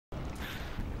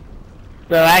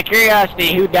So, out of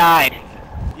curiosity, who died?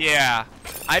 Yeah,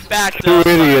 I backed Two up,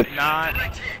 idiots. but not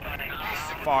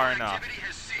far enough.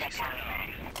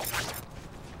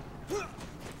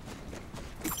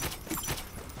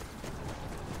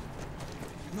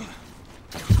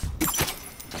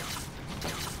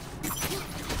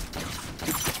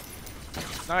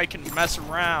 Now I can mess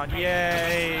around.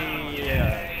 Yay!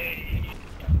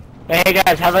 Hey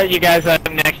guys, how about you guys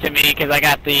come next to me, because I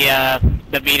got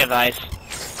the B device.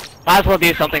 Might as well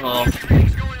do something little.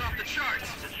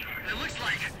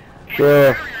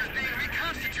 Sure.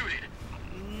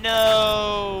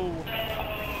 No.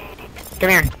 Come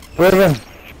here. Riven.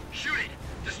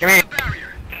 Come here.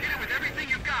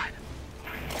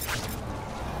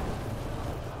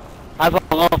 Might as well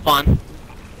have a little fun.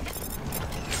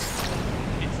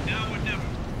 It's now or never.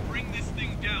 Bring this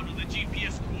thing down on the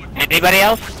GPS coordinates. Anybody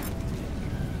else?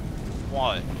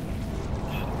 What?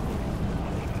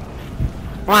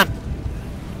 Come on.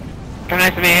 Come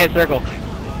next to me, hit circle.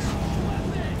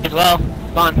 As well.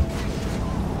 Fun.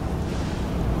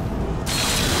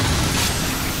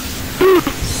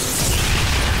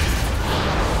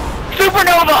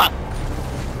 Supernova!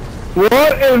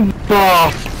 What in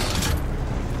the...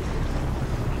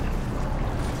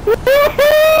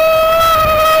 Woohoo!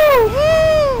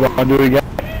 Wanna do it again?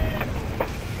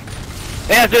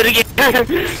 Yeah, let's do it again.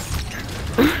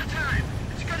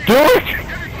 Do it!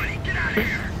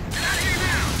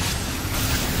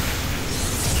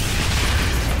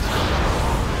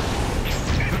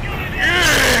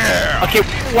 Okay,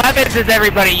 what weapons is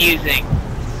everybody using?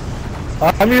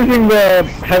 I'm using the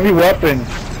heavy weapons.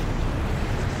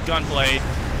 Gunblade.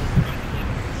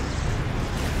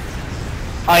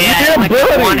 Oh yeah, Yeah, only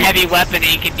ability. one heavy weapon and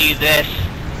you can do this.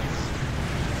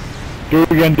 Do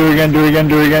it again, do it again, do it again,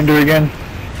 do it again, do it again.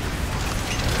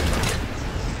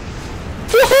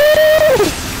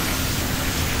 Woohoo!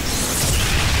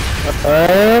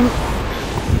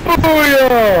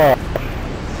 Booyah!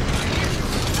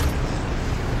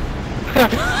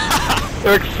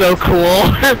 Looks so cool.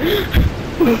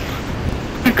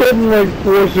 You couldn't like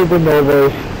 4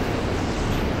 supernovas.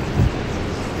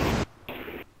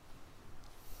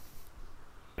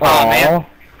 Oh man.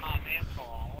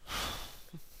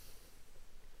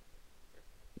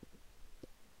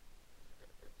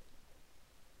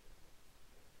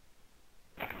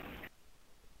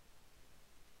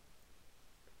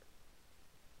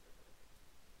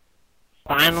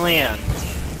 Finally in.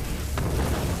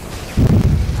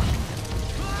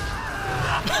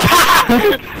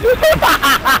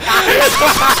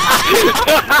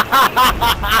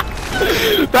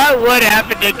 That would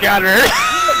happen to Gunner.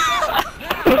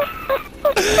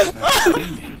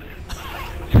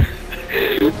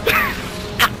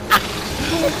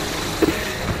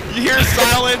 You hear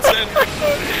silence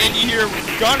and you hear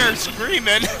Gunner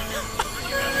screaming.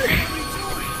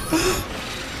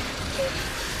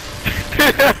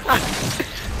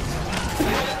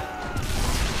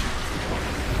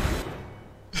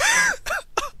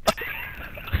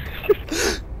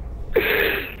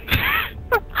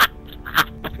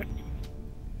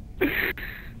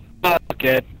 Oh,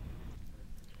 good.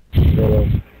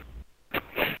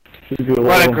 What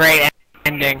What a great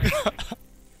ending.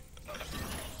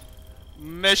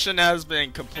 Mission has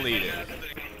been completed.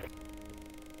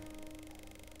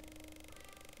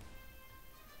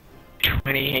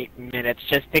 $28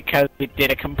 just because we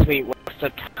did a complete waste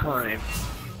of time.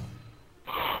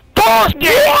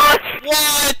 Bullshit!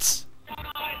 What?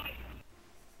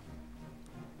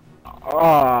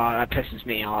 Oh, that pisses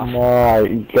me off. My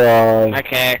god.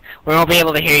 Okay, we won't be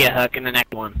able to hear you, Hook, in the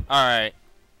next one. Alright.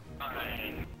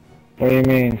 What do you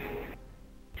mean?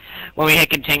 When we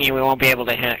hit continue, we won't be able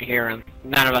to hear him.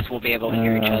 None of us will be able to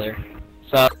hear each other.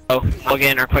 So, we'll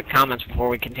get in our quick comments before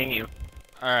we continue.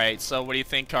 Alright, so what do you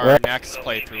think our next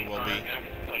playthrough will be?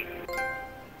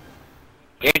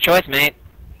 Your choice, mate.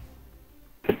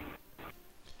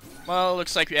 Well, it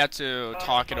looks like we have to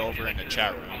talk it over in the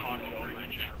chat room.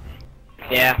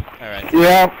 Yeah. Alright.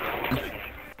 Yeah.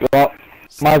 Well,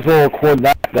 might as well record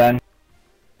that then.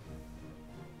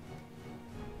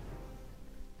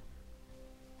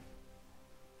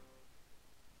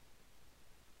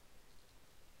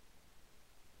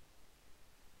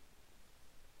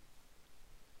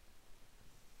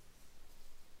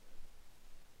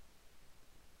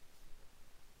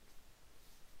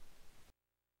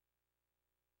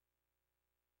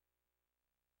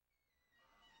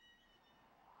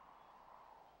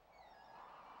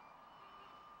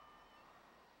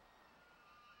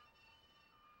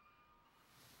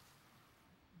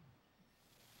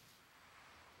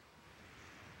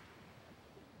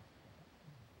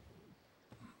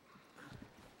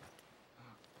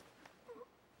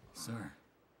 Sir.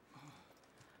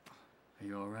 Are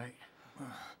you alright?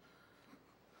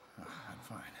 I'm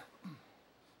fine.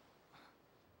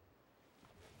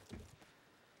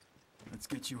 Let's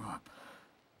get you up.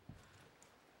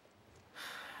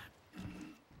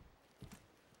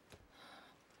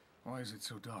 Why is it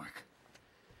so dark?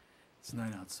 It's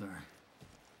night out, sir.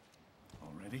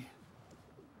 Already?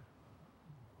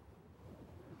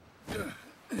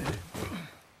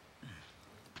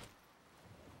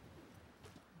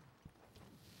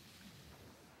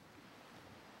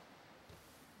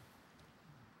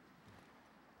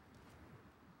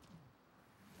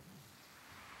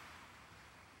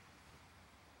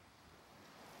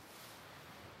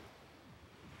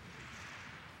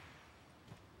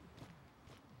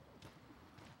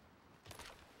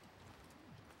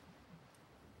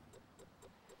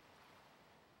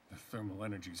 The thermal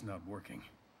energy's not working.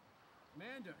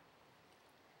 Commander,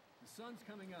 the sun's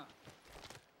coming up.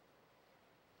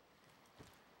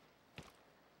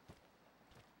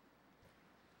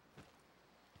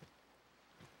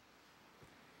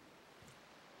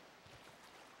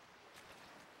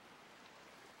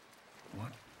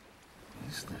 What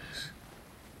is this?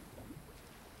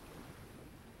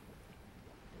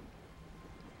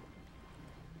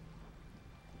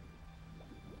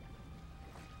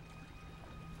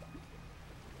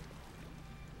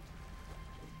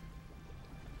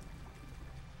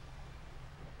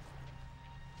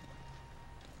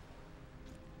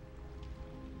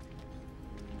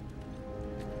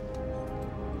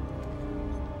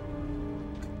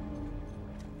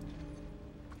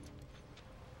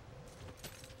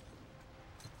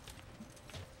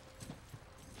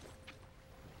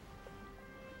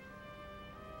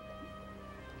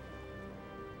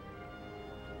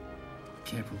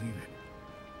 Can't believe it.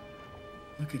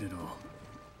 Look at it all.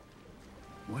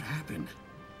 What happened?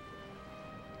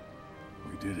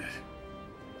 We did it.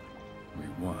 We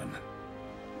won.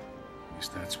 At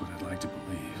least that's what I'd like to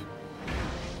believe.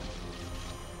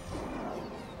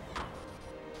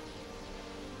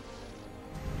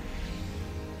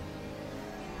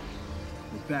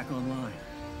 We're back online.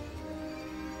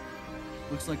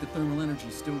 Looks like the thermal energy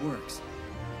still works.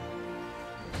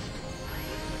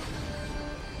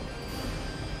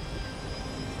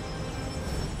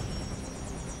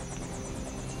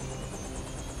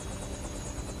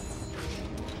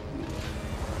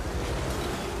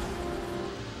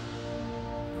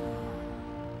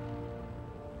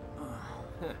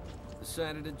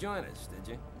 Decided to join us, did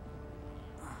you?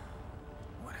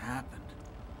 What happened?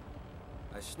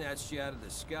 I snatched you out of the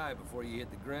sky before you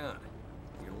hit the ground.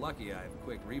 You're lucky I have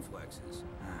quick reflexes.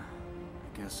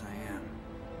 I guess I am.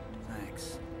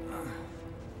 Thanks.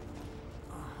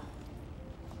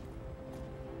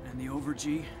 And the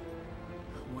Over-G?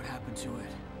 What happened to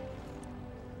it?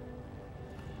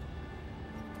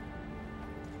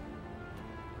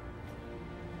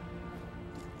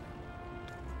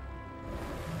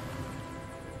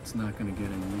 It's not gonna get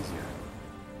any easier,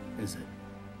 is it?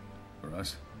 For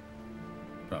us?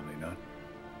 Probably not.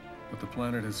 But the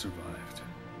planet has survived.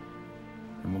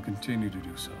 And will continue to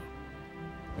do so.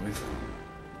 With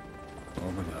or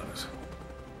without us.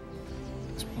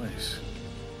 This place.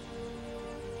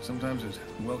 Sometimes it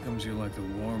welcomes you like the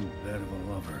warm bed of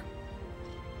a lover.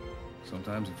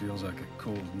 Sometimes it feels like a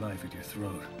cold knife at your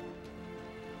throat.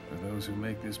 For those who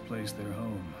make this place their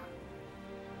home,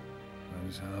 that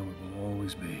is how it will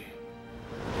always be.